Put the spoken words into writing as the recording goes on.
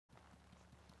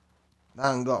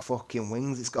That ain't got fucking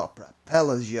wings, it's got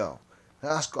propellers, yo.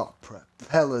 That's got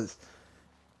propellers.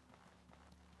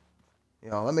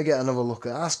 Yo, let me get another look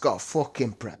at that. That's got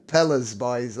fucking propellers,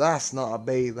 boys. That's not a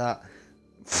bee, that.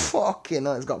 Fucking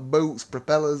hell, it's got boots,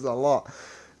 propellers, a lot.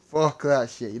 Fuck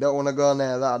that shit. You don't want to go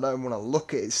near that. I don't even want to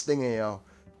look at its stinger, yo.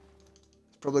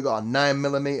 It's probably got a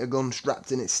 9mm gun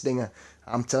strapped in its stinger.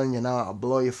 I'm telling you now, it'll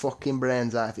blow your fucking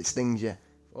brains out if it stings you.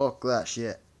 Fuck that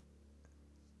shit.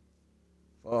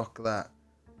 Fuck that.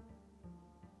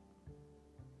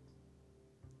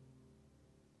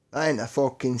 That ain't a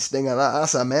fucking stinger,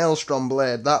 that's a maelstrom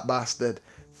blade, that bastard.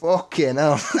 Fucking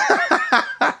hell.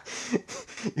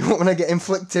 You want to get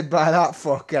inflicted by that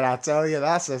fucker, I tell you,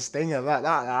 that's a stinger, that,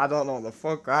 I don't know what the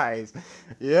fuck that is.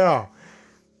 Yeah.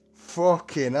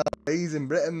 Fucking hell, he's in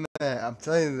Britain, mate. I'm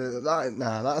telling you,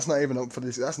 nah, that's not even up for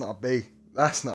this, that's not a bee. That's not